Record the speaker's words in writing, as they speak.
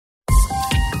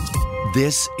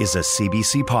This is a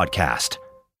CBC podcast.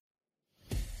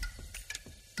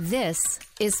 This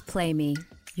is Play Me,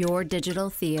 your digital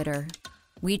theater.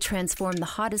 We transform the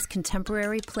hottest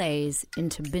contemporary plays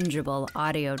into bingeable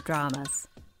audio dramas.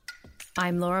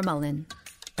 I'm Laura Mullen.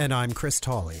 And I'm Chris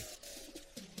Tolley.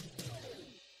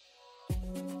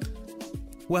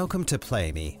 Welcome to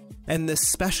Play Me, and this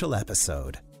special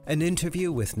episode, an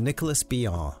interview with Nicolas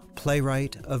Billon,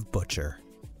 playwright of Butcher.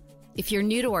 If you're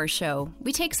new to our show,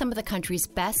 we take some of the country's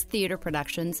best theater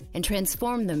productions and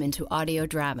transform them into audio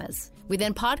dramas. We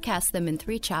then podcast them in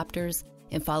 3 chapters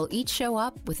and follow each show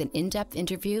up with an in-depth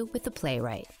interview with the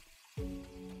playwright.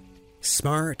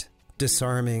 Smart,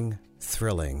 disarming,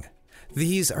 thrilling.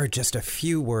 These are just a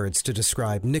few words to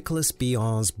describe Nicolas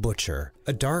Billon's Butcher,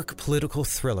 a dark political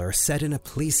thriller set in a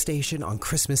police station on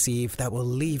Christmas Eve that will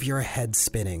leave your head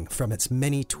spinning from its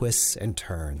many twists and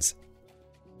turns.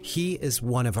 He is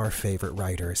one of our favorite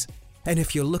writers, and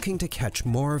if you're looking to catch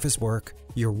more of his work,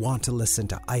 you'll want to listen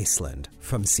to Iceland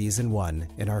from Season 1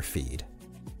 in our feed.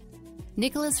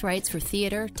 Nicolas writes for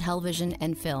theater, television,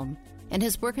 and film, and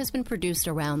his work has been produced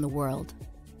around the world.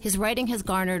 His writing has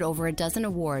garnered over a dozen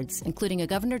awards, including a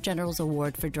Governor General's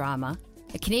Award for Drama,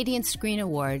 a Canadian Screen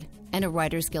Award, and a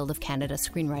Writers Guild of Canada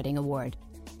Screenwriting Award.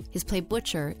 His play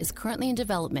Butcher is currently in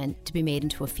development to be made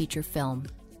into a feature film.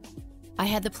 I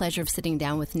had the pleasure of sitting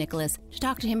down with Nicolas to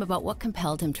talk to him about what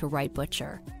compelled him to write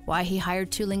Butcher, why he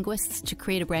hired 2 linguists to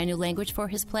create a brand new language for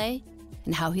his play,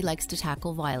 and how he likes to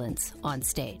tackle violence on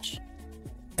stage.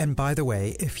 And by the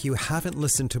way, if you haven't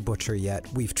listened to Butcher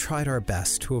yet, we've tried our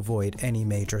best to avoid any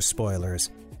major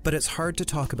spoilers, but it's hard to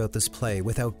talk about this play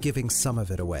without giving some of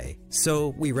it away. So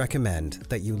we recommend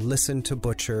that you listen to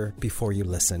Butcher before you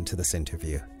listen to this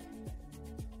interview.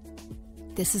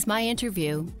 This is my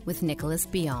interview with Nicolas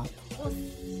Billon. Well,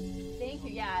 thank you.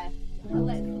 Yeah, I'll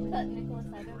let Nicolas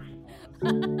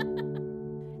have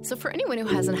it. So for anyone who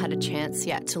hasn't had a chance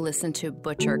yet to listen to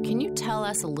Butcher, can you tell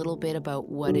us a little bit about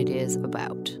what it is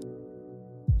about?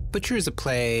 Butcher is a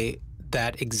play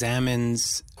that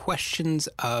examines questions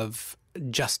of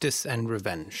justice and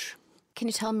revenge. Can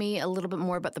you tell me a little bit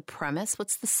more about the premise?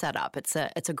 What's the setup? It's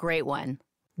a great one.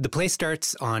 The play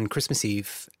starts on Christmas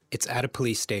Eve. It's at a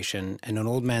police station, and an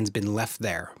old man's been left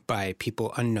there by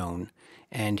people unknown,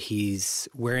 and he's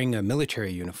wearing a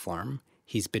military uniform.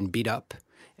 He's been beat up,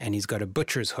 and he's got a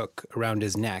butcher's hook around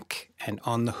his neck, and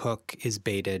on the hook is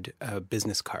baited a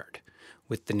business card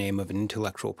with the name of an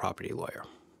intellectual property lawyer.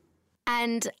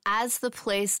 And as the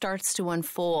play starts to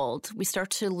unfold, we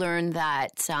start to learn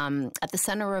that at the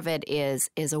center of it is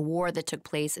a war that took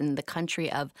place in the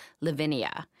country of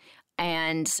Lavinia.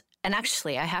 And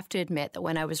actually, I have to admit that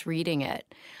when I was reading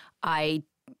it, I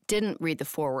didn't read the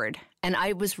foreword. And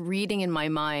I was reading in my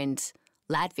mind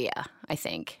Latvia, I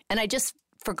think. And I just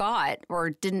forgot or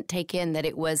didn't take in that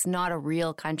it was not a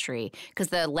real country because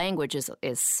the language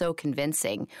is so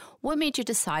convincing. What made you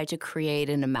decide to create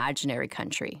an imaginary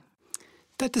country?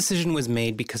 That decision was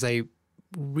made because I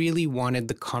really wanted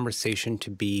the conversation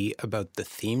to be about the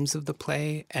themes of the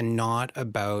play and not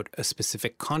about a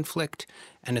specific conflict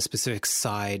and a specific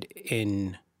side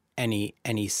in any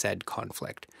said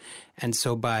conflict. And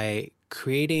so by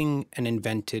creating an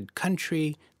invented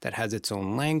country that has its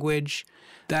own language,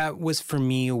 that was for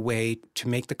me a way to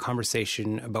make the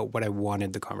conversation about what I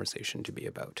wanted the conversation to be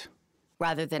about.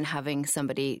 Rather than having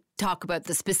somebody talk about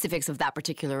the specifics of that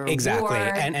particular Exactly.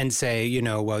 award. And say,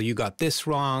 well, you got this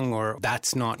wrong, or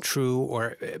that's not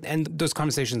true, and those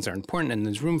conversations are important and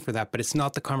there's room for that, but it's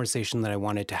not the conversation that I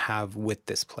wanted to have with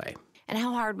this play. And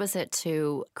how hard was it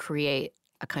to create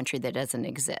a country that doesn't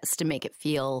exist, to make it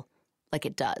feel like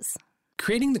it does?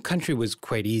 Creating the country was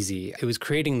quite easy. It was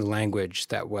creating the language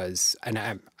that was, and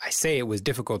I say it was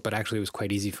difficult, but actually it was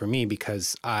quite easy for me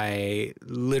because I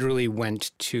literally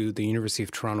went to the University of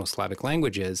Toronto Slavic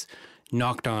Languages,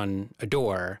 knocked on a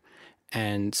door,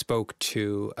 and spoke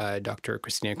to Dr.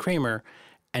 Christina Kramer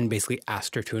and basically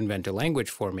asked her to invent a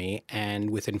language for me. And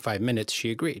within 5 minutes,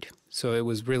 she agreed. So it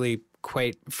was really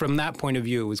quite, from that point of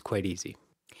view, it was quite easy.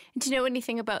 Do you know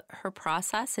anything about her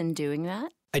process in doing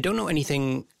that? I don't know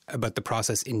anything about the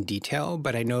process in detail,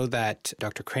 but I know that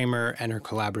Dr. Kramer and her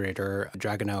collaborator,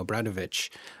 Dragana Obradovic,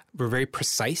 were very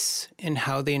precise in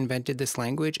how they invented this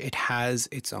language. It has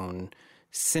its own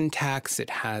syntax. It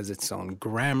has its own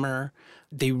grammar.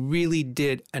 They really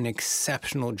did an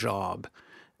exceptional job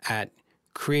at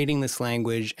creating this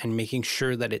language and making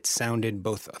sure that it sounded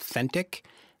both authentic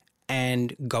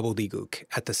and gobbledygook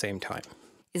at the same time.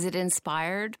 Is it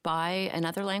inspired by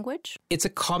another language? It's a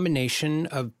combination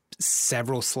of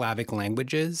several Slavic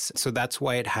languages, so that's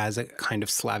why it has a kind of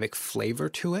Slavic flavor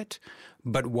to it,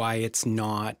 but why it's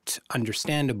not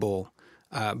understandable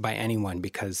by anyone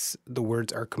because the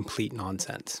words are complete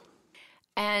nonsense.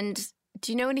 And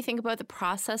do you know anything about the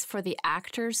process for the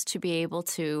actors to be able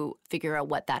to figure out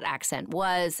what that accent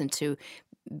was and to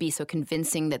be so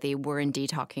convincing that they were indeed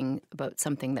talking about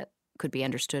something that could be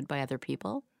understood by other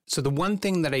people? So the one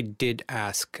thing that I did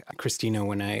ask Christina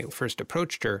when I first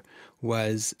approached her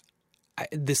was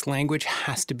this language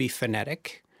has to be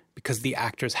phonetic because the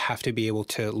actors have to be able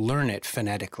to learn it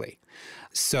phonetically.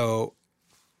 So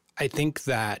I think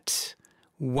that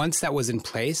once that was in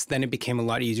place, then it became a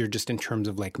lot easier just in terms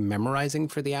of like memorizing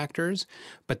for the actors.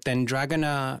 But then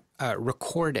Dragana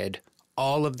recorded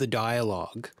all of the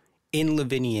dialogue in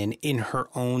Lavinian in her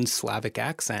own Slavic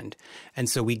accent. And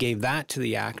so we gave that to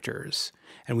the actors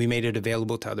and we made it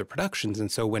available to other productions.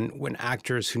 And so when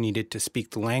actors who needed to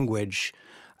speak the language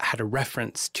had a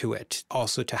reference to it,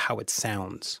 also to how it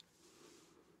sounds.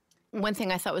 One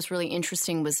thing I thought was really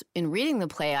interesting was in reading the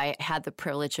play, I had the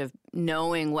privilege of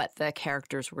knowing what the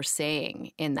characters were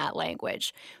saying in that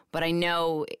language. But I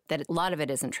know that a lot of it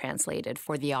isn't translated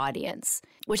for the audience,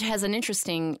 which has an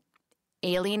interesting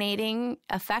alienating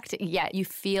effect. Yet you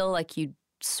feel like you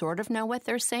sort of know what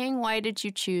they're saying. Why did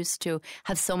you choose to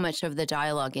have so much of the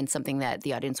dialogue in something that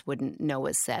the audience wouldn't know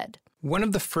was said? One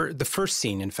of the first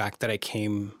scene, in fact, that I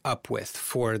came up with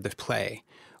for the play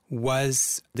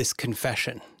was this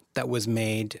confession that was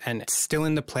made, and it's still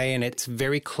in the play, and it's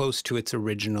very close to its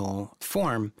original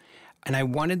form. And I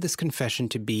wanted this confession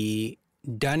to be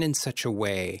done in such a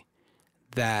way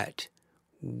that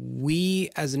we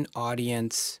as an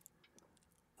audience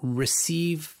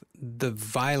receive the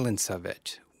violence of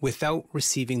it without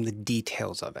receiving the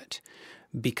details of it,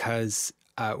 because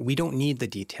we don't need the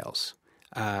details.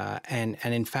 And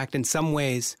in fact, in some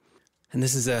ways, and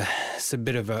this is a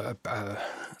bit of a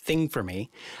thing for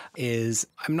me, is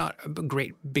I'm not a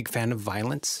big fan of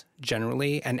violence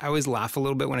generally. And I always laugh a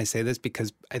little bit when I say this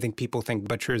because I think people think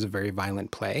Butcher is a very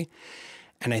violent play.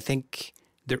 And I think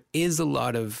there's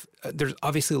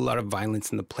obviously a lot of violence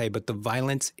in the play, but the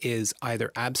violence is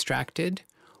either abstracted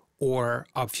or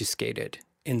obfuscated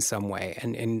in some way,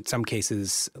 and in some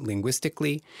cases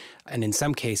linguistically, and in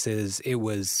some cases it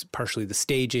was partially the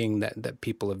staging that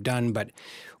people have done. But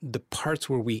the parts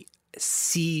where we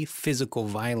see physical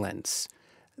violence,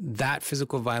 that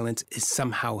physical violence is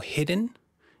somehow hidden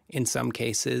in some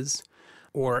cases,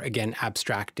 or again,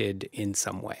 abstracted in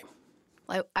some way.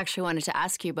 I actually wanted to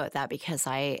ask you about that because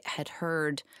I had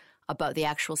heard about the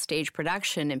actual stage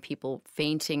production and people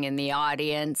fainting in the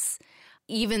audience.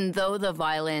 Even though the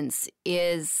violence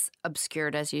is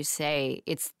obscured, as you say,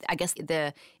 I guess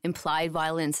the implied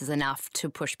violence is enough to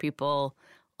push people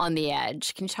on the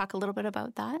edge. Can you talk a little bit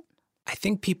about that? I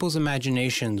think people's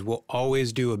imaginations will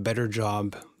always do a better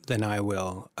job than I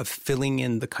will of filling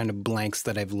in the kind of blanks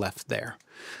that I've left there.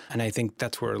 And I think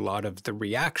that's where a lot of the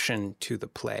reaction to the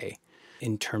play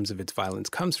in terms of its violence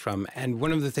comes from. And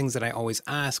one of the things that I always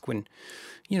ask when,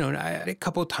 a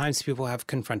couple of times people have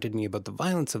confronted me about the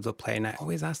violence of the play, and I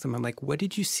always ask them, I'm like, what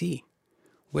did you see?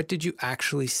 What did you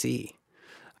actually see?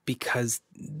 Because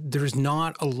there's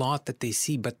not a lot that they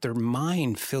see, but their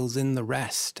mind fills in the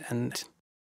rest. And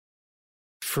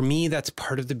for me, that's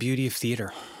part of the beauty of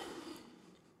theater.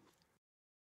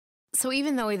 So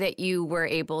even though that you were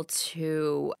able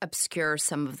to obscure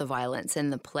some of the violence in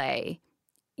the play,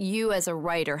 you as a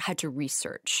writer had to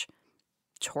research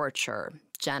torture,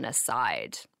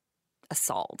 genocide,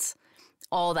 assault,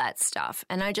 all that stuff.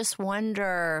 And I just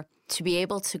wonder, to be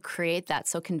able to create that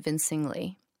so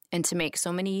convincingly and to make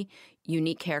so many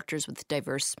unique characters with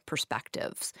diverse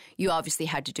perspectives, you obviously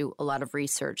had to do a lot of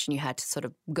research and you had to sort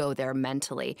of go there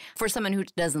mentally. For someone who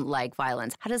doesn't like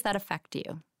violence, how does that affect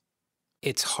you?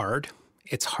 It's hard.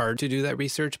 It's hard to do that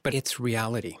research, but it's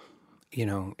reality.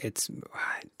 It's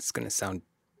going to sound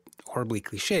horribly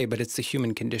cliche, but it's the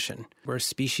human condition. We're a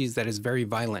species that is very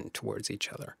violent towards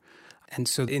each other. And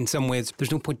so in some ways,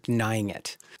 there's no point denying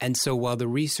it. And so while the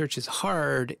research is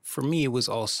hard, for me,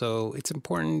 it's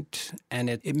important, and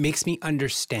it makes me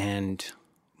understand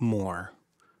more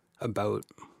about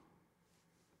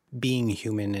being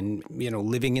human and,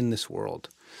 living in this world.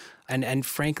 And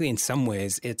frankly, in some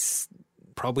ways, it's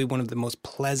probably one of the most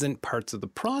pleasant parts of the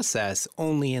process,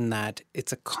 only in that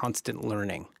it's a constant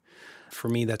learning. For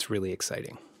me, that's really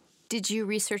exciting. Did you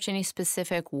research any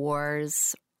specific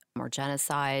wars or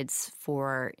genocides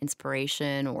for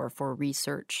inspiration or for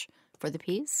research for the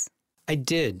piece? I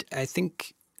did. I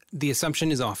think the assumption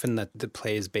is often that the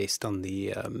play is based on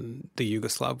the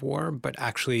Yugoslav war, but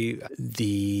actually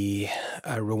the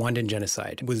Rwandan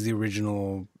genocide was the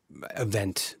original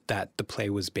event that the play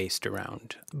was based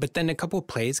around. But then a couple of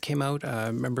plays came out.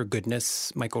 Remember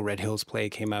Goodness, Michael Redhill's play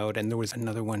came out, and there was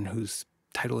another one whose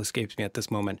title escapes me at this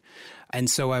moment. And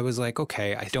so I was like,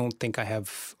 okay, I don't think I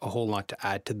have a whole lot to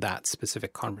add to that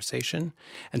specific conversation.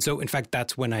 And so, in fact,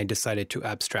 that's when I decided to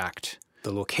abstract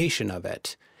the location of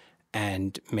it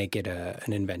and make it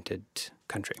an invented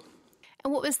country.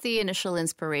 And what was the initial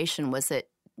inspiration? Was it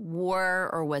war,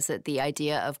 or was it the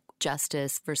idea of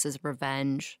justice versus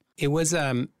revenge? It was,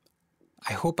 I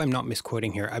hope I'm not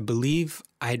misquoting here. I believe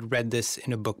I had read this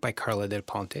in a book by Carla Del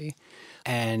Ponte.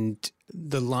 And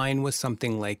the line was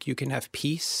something like, you can have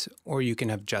peace or you can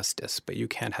have justice, but you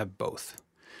can't have both.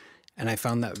 And I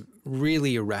found that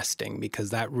really arresting because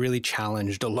that really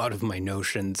challenged a lot of my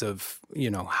notions of,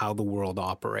 how the world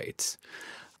operates.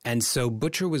 And so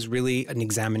Butcher was really an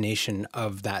examination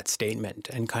of that statement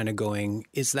and kind of going,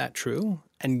 is that true?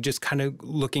 And just kind of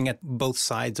looking at both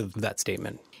sides of that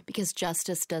statement. Because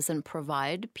justice doesn't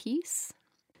provide peace?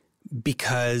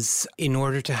 Because in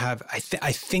order to have, I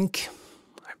think,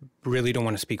 I really don't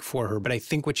want to speak for her, but I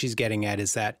think what she's getting at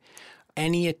is that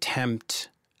any attempt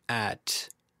at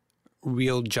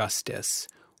real justice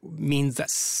means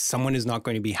that someone is not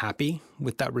going to be happy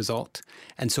with that result.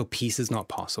 And so peace is not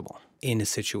possible in a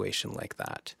situation like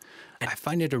that. And I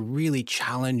find it a really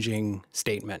challenging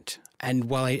statement. And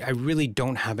while I really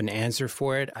don't have an answer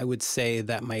for it, I would say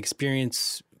that my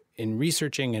experience in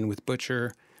researching and with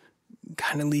Butcher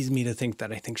kind of leads me to think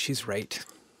that I think she's right.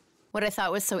 What I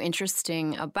thought was so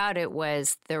interesting about it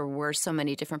was there were so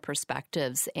many different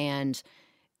perspectives, and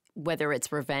whether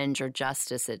it's revenge or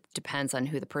justice, it depends on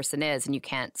who the person is. And you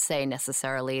can't say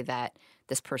necessarily that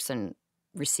this person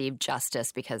received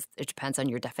justice because it depends on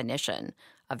your definition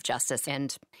of justice.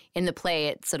 And in the play,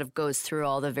 it sort of goes through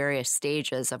all the various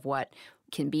stages of what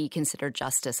can be considered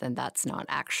justice, and that's not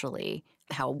actually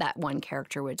how that one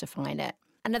character would define it.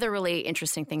 Another really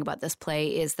interesting thing about this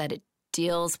play is that it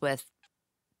deals with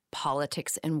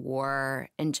politics and war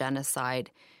and genocide,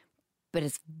 but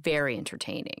it's very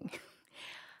entertaining.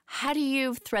 How do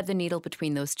you thread the needle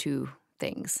between those two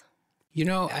things?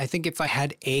 I think if I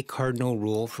had a cardinal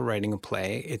rule for writing a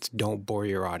play, it's don't bore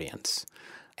your audience.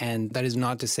 And that is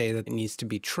not to say that it needs to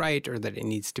be trite or that it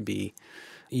needs to be,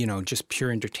 just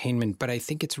pure entertainment. But I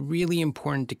think it's really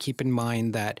important to keep in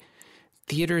mind that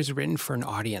theater is written for an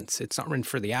audience. It's not written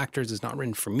for the actors. It's not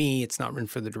written for me. It's not written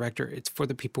for the director. It's for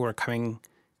the people who are coming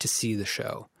to see the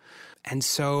show. And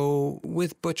so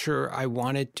with Butcher, I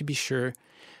wanted to be sure,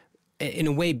 in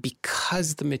a way,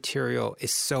 because the material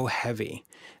is so heavy,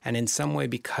 and in some way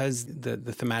because the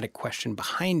thematic question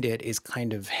behind it is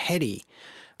kind of heady,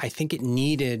 I think it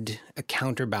needed a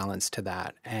counterbalance to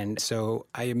that. And so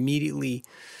I immediately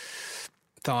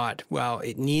thought, well,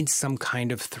 it needs some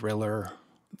kind of thriller,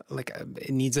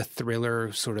 it needs a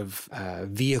thriller sort of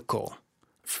vehicle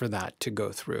for that to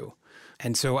go through.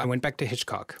 And so I went back to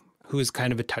Hitchcock, who is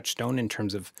kind of a touchstone in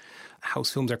terms of how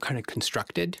films are kind of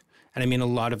constructed. And I mean, a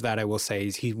lot of that, I will say,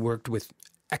 is he worked with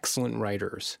excellent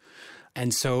writers.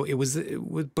 And so it was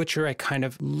with Butcher, I kind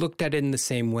of looked at it in the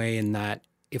same way, in that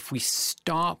if we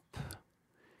stop,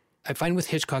 I find with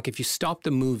Hitchcock, if you stop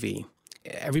the movie,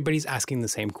 everybody's asking the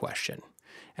same question.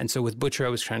 And so with Butcher, I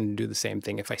was trying to do the same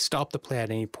thing. If I stop the play at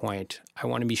any point, I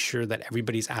want to be sure that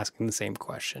everybody's asking the same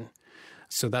question.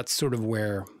 So that's sort of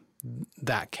where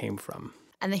that came from.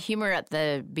 And the humor at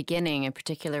the beginning, in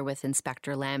particular with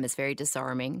Inspector Lamb, is very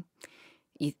disarming.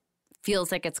 It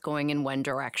feels like it's going in one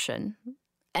direction.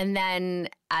 And then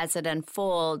as it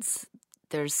unfolds,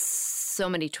 there's so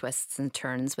many twists and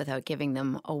turns without giving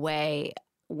them away.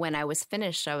 When I was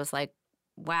finished, I was like,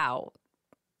 wow,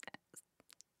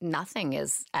 nothing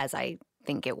is as I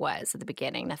think it was at the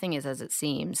beginning. Nothing is as it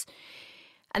seems.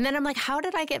 And then I'm like, how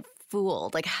did I get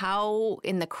fooled? Like, how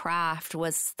in the craft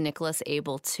was Nicolas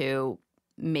able to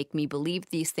make me believe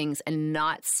these things and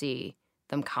not see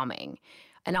them coming?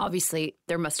 And obviously,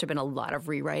 there must have been a lot of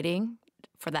rewriting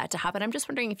for that to happen. I'm just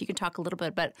wondering if you can talk a little bit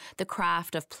about the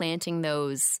craft of planting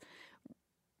those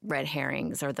red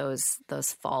herrings or those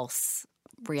false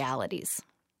realities.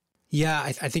 Yeah,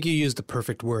 I think you used the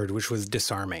perfect word, which was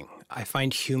disarming. I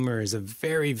find humor is a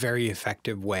very, very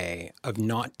effective way of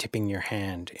not tipping your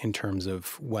hand in terms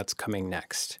of what's coming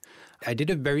next. I did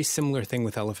a very similar thing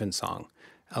with Elephant Song.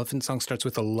 Elephant Song starts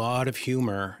with a lot of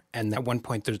humor, and at one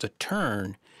point there's a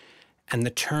turn, and the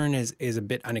turn is a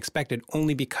bit unexpected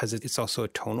only because it's also a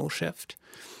tonal shift.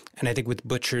 And I think with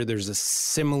Butcher, there's a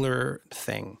similar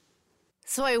thing.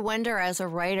 So I wonder, as a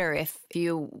writer, if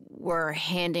you were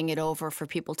handing it over for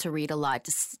people to read a lot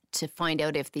to find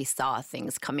out if they saw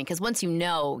things coming. Because once you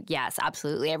know, yes,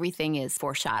 absolutely, everything is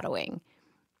foreshadowing.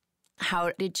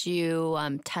 How did you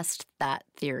test that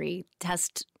theory,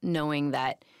 test knowing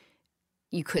that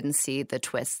you couldn't see the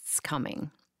twists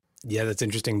coming? Yeah, that's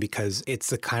interesting because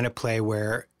it's the kind of play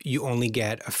where you only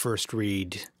get a first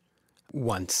read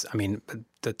once. I mean,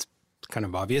 that's kind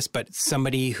of obvious, but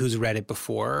somebody who's read it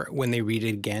before, when they read it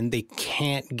again, they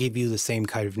can't give you the same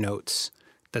kind of notes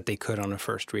that they could on a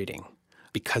first reading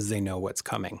because they know what's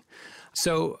coming.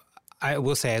 So I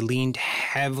will say I leaned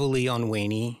heavily on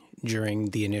Wayne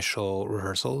during the initial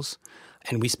rehearsals,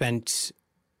 and we spent,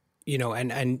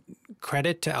 and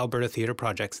credit to Alberta Theatre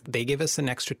Projects, they gave us an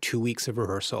extra 2 weeks of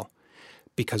rehearsal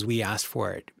because we asked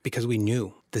for it, because we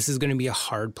knew this is going to be a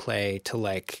hard play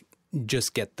to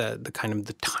just get the kind of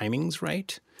the timings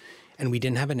right. And we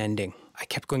didn't have an ending. I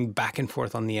kept going back and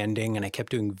forth on the ending, and I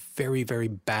kept doing very, very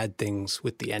bad things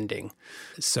with the ending.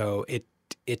 So it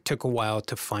took a while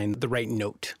to find the right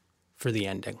note for the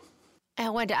ending. I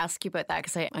wanted to ask you about that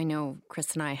because I know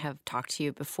Chris and I have talked to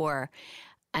you before.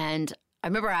 And I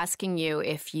remember asking you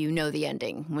if you know the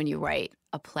ending when you write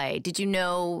a play. Did you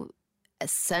know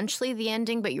essentially the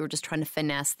ending, but you were just trying to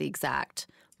finesse the exact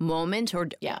moment?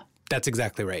 Yeah. That's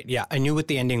exactly right. Yeah, I knew what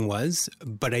the ending was,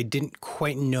 but I didn't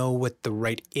quite know what the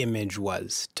right image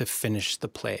was to finish the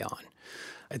play on.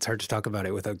 It's hard to talk about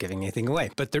it without giving anything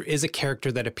away. But there is a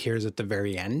character that appears at the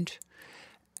very end,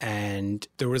 and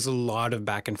there was a lot of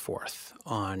back and forth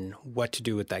on what to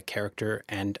do with that character,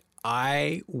 and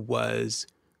I was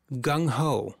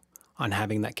gung-ho on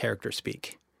having that character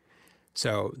speak.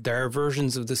 So there are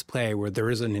versions of this play where there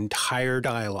is an entire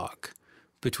dialogue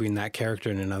between that character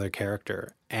and another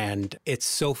character. And it's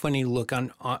so funny to look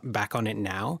back on it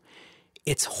now.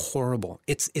 It's horrible.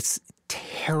 It's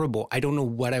terrible. I don't know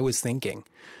what I was thinking.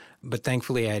 But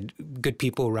thankfully, I had good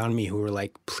people around me who were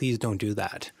like, please don't do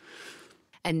that.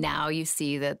 And now you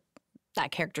see that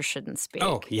character shouldn't speak.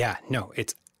 Oh, yeah. No,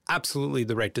 it's absolutely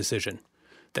the right decision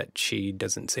that she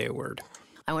doesn't say a word.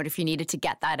 I wonder if you needed to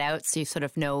get that out so you sort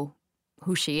of know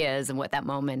who she is and what that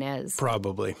moment is.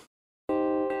 Probably.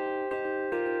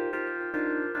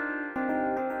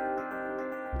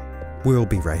 We'll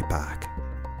be right back.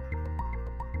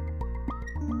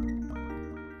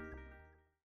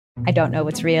 I don't know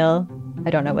what's real. I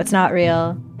don't know what's not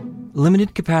real.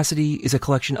 Limited Capacity is a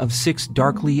collection of 6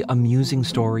 darkly amusing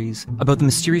stories about the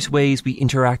mysterious ways we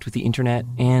interact with the internet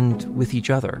and with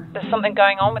each other. There's something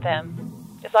going on with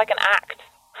him. It's like an act.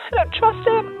 I don't trust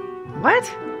him.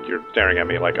 What? You're staring at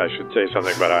me like I should say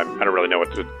something, but I don't really know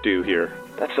what to do here.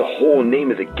 That's the whole name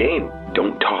of the game.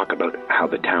 Don't talk about how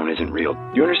the town isn't real.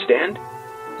 You understand?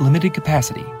 Limited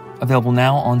Capacity. Available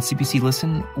now on CBC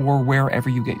Listen or wherever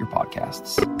you get your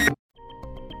podcasts.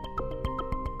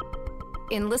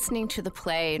 In listening to the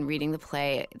play and reading the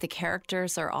play, the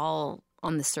characters are all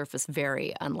on the surface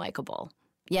very unlikable.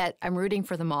 Yet I'm rooting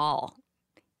for them all,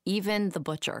 even the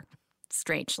butcher,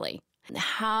 strangely.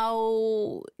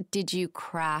 How did you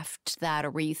craft that, or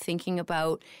were you thinking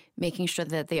about making sure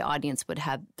that the audience would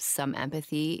have some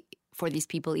empathy for these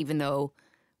people, even though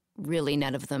really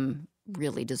none of them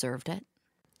really deserved it?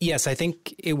 Yes, I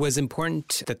think it was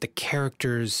important that the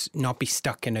characters not be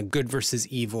stuck in a good versus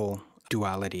evil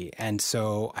duality. And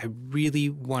so I really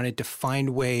wanted to find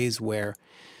ways where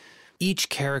each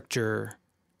character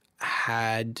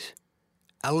had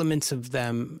elements of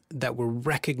them that were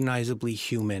recognizably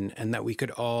human and that we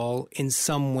could all in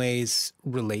some ways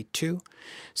relate to,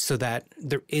 so that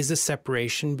there is a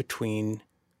separation between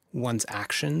one's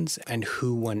actions and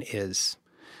who one is.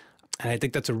 And I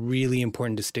think that's a really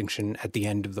important distinction at the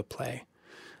end of the play.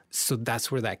 So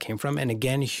that's where that came from. And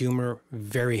again, humor,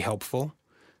 very helpful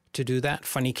to do that.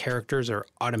 Funny characters are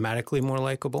automatically more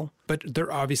likable. But there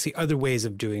are obviously other ways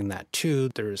of doing that too.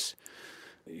 There's,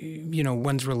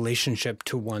 one's relationship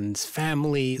to one's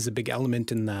family is a big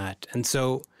element in that. And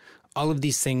so all of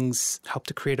these things help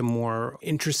to create a more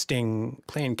interesting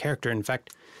play and character. In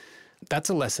fact, that's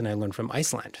a lesson I learned from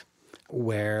Iceland,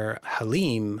 where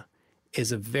Halim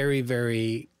is a very,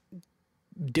 very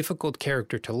difficult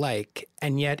character to like,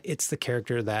 and yet it's the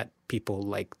character that people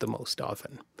like the most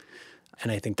often. And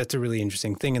I think that's a really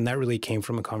interesting thing. And that really came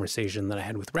from a conversation that I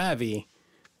had with Ravi,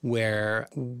 where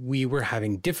we were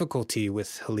having difficulty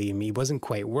with Halim. He wasn't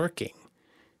quite working.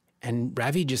 And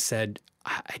Ravi just said,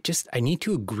 I need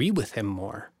to agree with him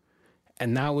more.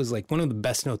 And that was like one of the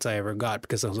best notes I ever got,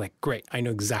 because I was like, great, I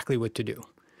know exactly what to do.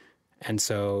 And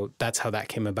so that's how that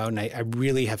came about. And I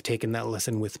really have taken that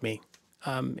lesson with me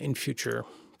in future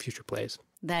plays.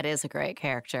 That is a great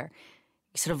character.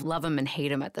 You sort of love him and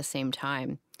hate him at the same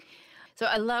time. So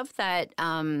I love that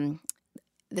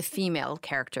the female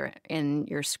character in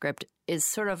your script is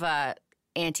sort of a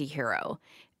anti-hero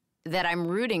that I'm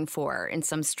rooting for in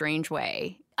some strange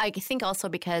way. I think also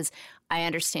because I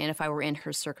understand if I were in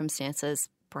her circumstances,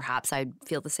 perhaps I'd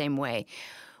feel the same way.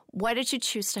 Why did you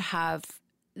choose to have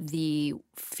the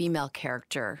female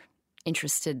character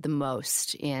interested the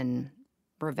most in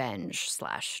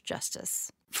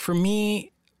revenge/justice? For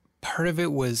me, part of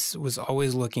it was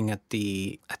always looking at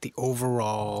the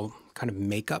overall kind of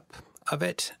makeup of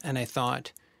it. And I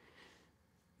thought,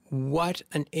 what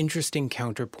an interesting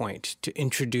counterpoint to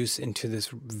introduce into this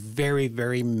very,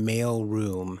 very male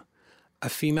room, a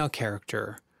female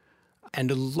character. And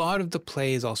a lot of the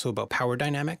play is also about power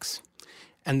dynamics.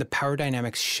 And the power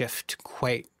dynamics shift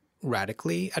quite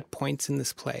radically at points in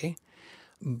this play.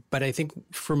 But I think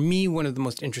for me, one of the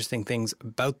most interesting things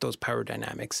about those power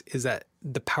dynamics is that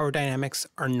the power dynamics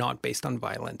are not based on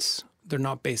violence. They're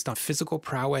not based on physical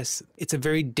prowess. It's a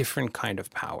very different kind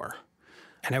of power.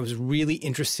 And I was really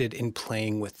interested in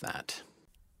playing with that.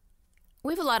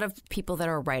 We have a lot of people that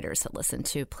are writers that listen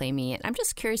to Play Me. And I'm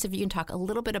just curious if you can talk a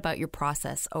little bit about your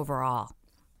process overall.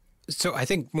 So I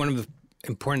think one of the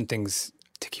important things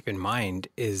to keep in mind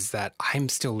is that I'm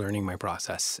still learning my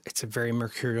process. It's a very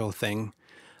mercurial thing.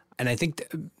 And I think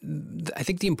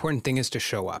the important thing is to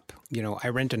show up. You know, I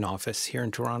rent an office here in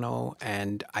Toronto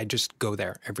and I just go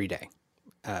there every day.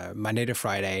 Monday to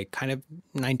Friday, kind of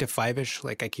 9 to 5-ish,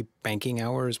 like I keep banking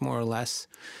hours more or less.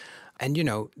 And, you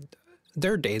know,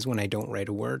 there are days when I don't write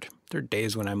a word. There are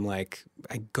days when I'm like,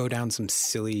 I go down some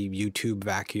silly YouTube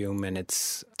vacuum and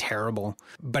it's terrible.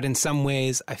 But in some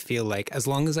ways, I feel like as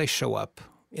long as I show up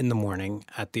in the morning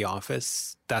at the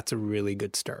office, that's a really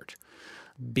good start.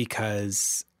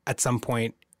 Because at some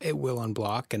point it will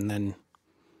unblock and then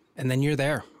you're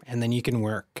there and then you can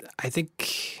work. I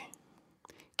think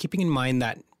keeping in mind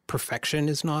that perfection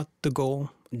is not the goal,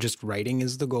 just writing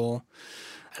is the goal.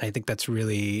 And I think that's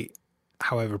really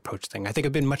how I've approached things. I think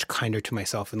I've been much kinder to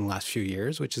myself in the last few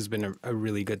years, which has been a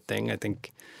really good thing. I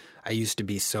think I used to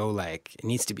be so like, it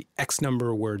needs to be X number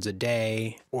of words a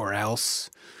day or else.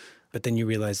 But then you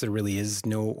realize there really is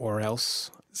no or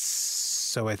else.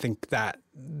 So I think that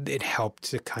it helped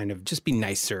to kind of just be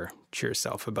nicer to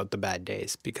yourself about the bad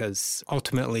days, because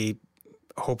ultimately,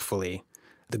 hopefully,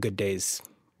 the good days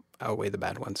outweigh the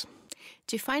bad ones.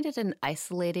 Do you find it an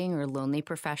isolating or lonely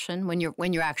profession when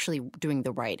you're actually doing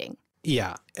the writing?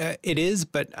 Yeah, it is.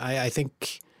 But I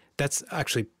think that's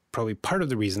actually probably part of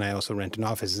the reason I also rent an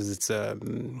office is it's a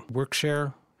work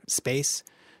share space.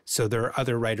 So there are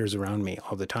other writers around me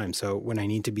all the time. So when I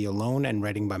need to be alone and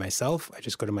writing by myself, I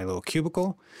just go to my little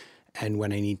cubicle. And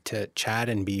when I need to chat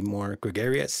and be more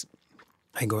gregarious,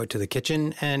 I go out to the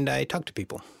kitchen and I talk to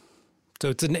people.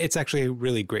 So it's actually a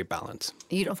really great balance.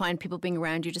 You don't find people being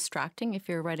around you distracting if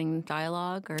you're writing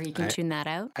dialogue, or you can tune that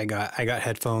out? I got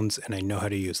headphones and I know how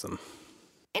to use them.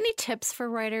 Any tips for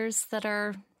writers that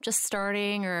are just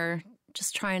starting or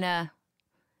just trying to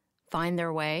find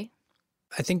their way?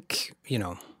 I think,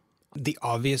 the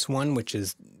obvious one, which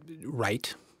is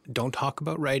write. Don't talk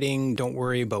about writing. Don't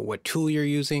worry about what tool you're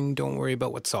using. Don't worry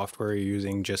about what software you're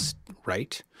using. Just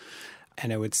write.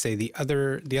 And I would say the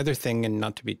other thing, and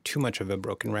not to be too much of a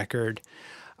broken record,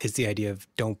 is the idea of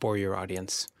don't bore your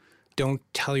audience. Don't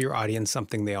tell your audience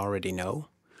something they already know,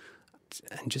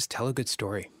 and just tell a good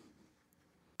story.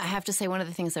 I have to say one of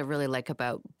the things I really like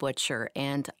about Butcher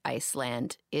and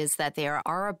Iceland is that they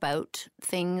are about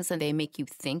things and they make you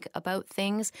think about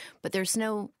things, but there's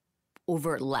no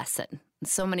overt lesson.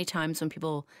 So many times when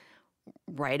people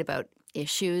write about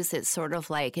issues, it's sort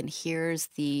of like, and here's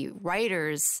the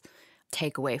writer's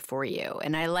takeaway for you.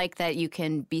 And I like that you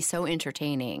can be so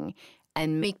entertaining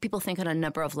and make people think on a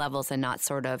number of levels and not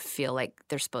sort of feel like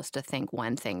they're supposed to think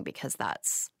one thing because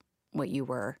that's what you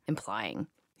were implying.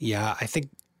 Yeah, I think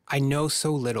I know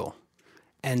so little.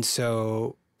 And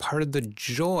so part of the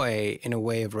joy in a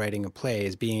way of writing a play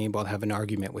is being able to have an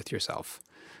argument with yourself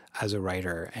as a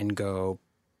writer and go,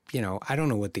 I don't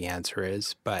know what the answer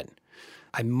is, but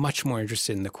I'm much more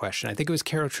interested in the question. I think it was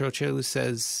Carol Churchill who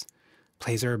says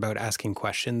plays are about asking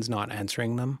questions, not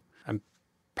answering them. I'm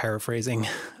paraphrasing,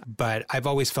 but I've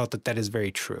always felt that is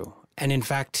very true. And in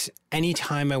fact,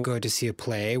 anytime I go to see a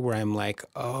play where I'm like,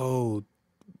 oh,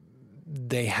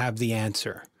 they have the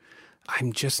answer,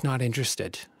 I'm just not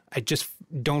interested. I just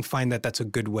don't find that that's a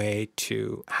good way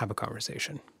to have a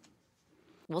conversation.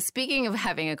 Well, speaking of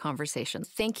having a conversation,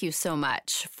 thank you so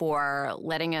much for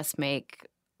letting us make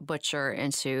Butcher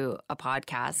into a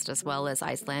podcast as well as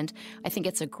Iceland. I think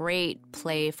it's a great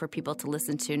play for people to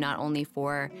listen to, not only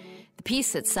for the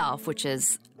piece itself, which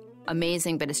is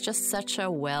amazing, but it's just such a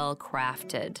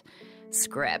well-crafted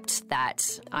script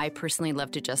that I personally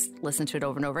love to just listen to it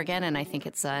over and over again. And I think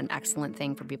it's an excellent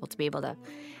thing for people to be able to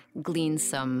glean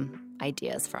some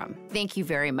ideas from. Thank you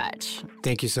very much.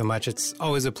 Thank you so much. It's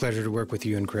always a pleasure to work with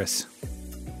you and Chris.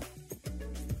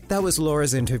 That was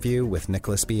Laura's interview with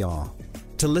Nicolas Billon.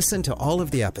 To listen to all of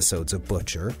the episodes of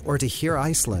Butcher or to hear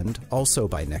Iceland, also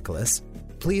by Nicholas,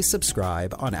 please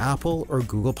subscribe on Apple or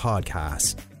Google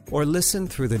Podcasts or listen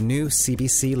through the new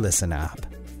CBC Listen app.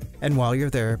 And while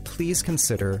you're there, please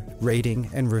consider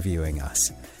rating and reviewing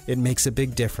us. It makes a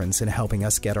big difference in helping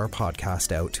us get our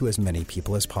podcast out to as many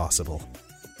people as possible.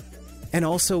 And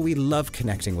also, we love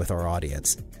connecting with our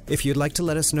audience. If you'd like to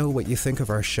let us know what you think of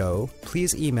our show,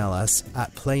 please email us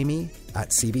at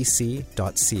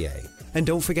playme@cbc.ca. And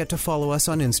don't forget to follow us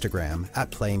on Instagram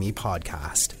at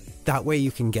playmepodcast. That way you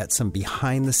can get some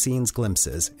behind-the-scenes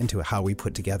glimpses into how we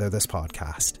put together this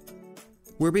podcast.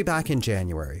 We'll be back in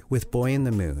January with Boy in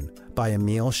the Moon by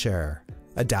Emile Scherer,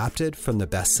 adapted from the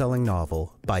best-selling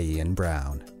novel by Ian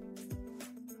Brown.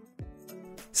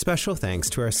 Special thanks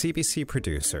to our CBC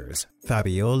producers,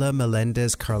 Fabiola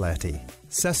Melendez-Carletti,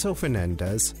 Cecil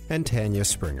Fernandez, and Tanya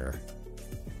Springer.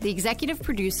 The executive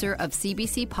producer of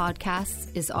CBC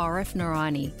Podcasts is Arif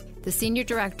Noorani. The senior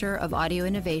director of audio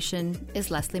innovation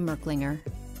is Leslie Merklinger.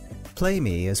 Play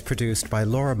Me is produced by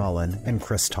Laura Mullen and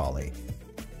Chris Tolley.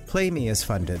 Play Me is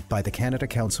funded by the Canada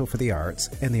Council for the Arts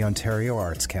and the Ontario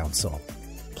Arts Council.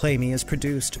 Play Me is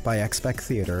produced by Expect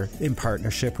Theatre in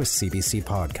partnership with CBC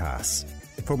Podcasts.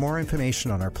 For more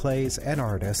information on our plays and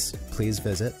artists, please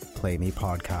visit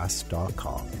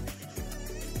playmepodcast.com.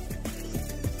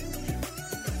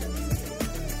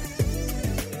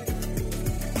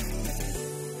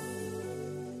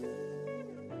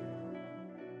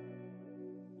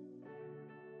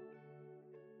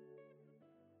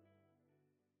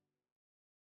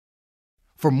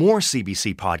 For more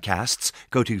CBC podcasts,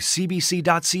 go to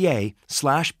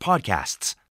cbc.ca/podcasts.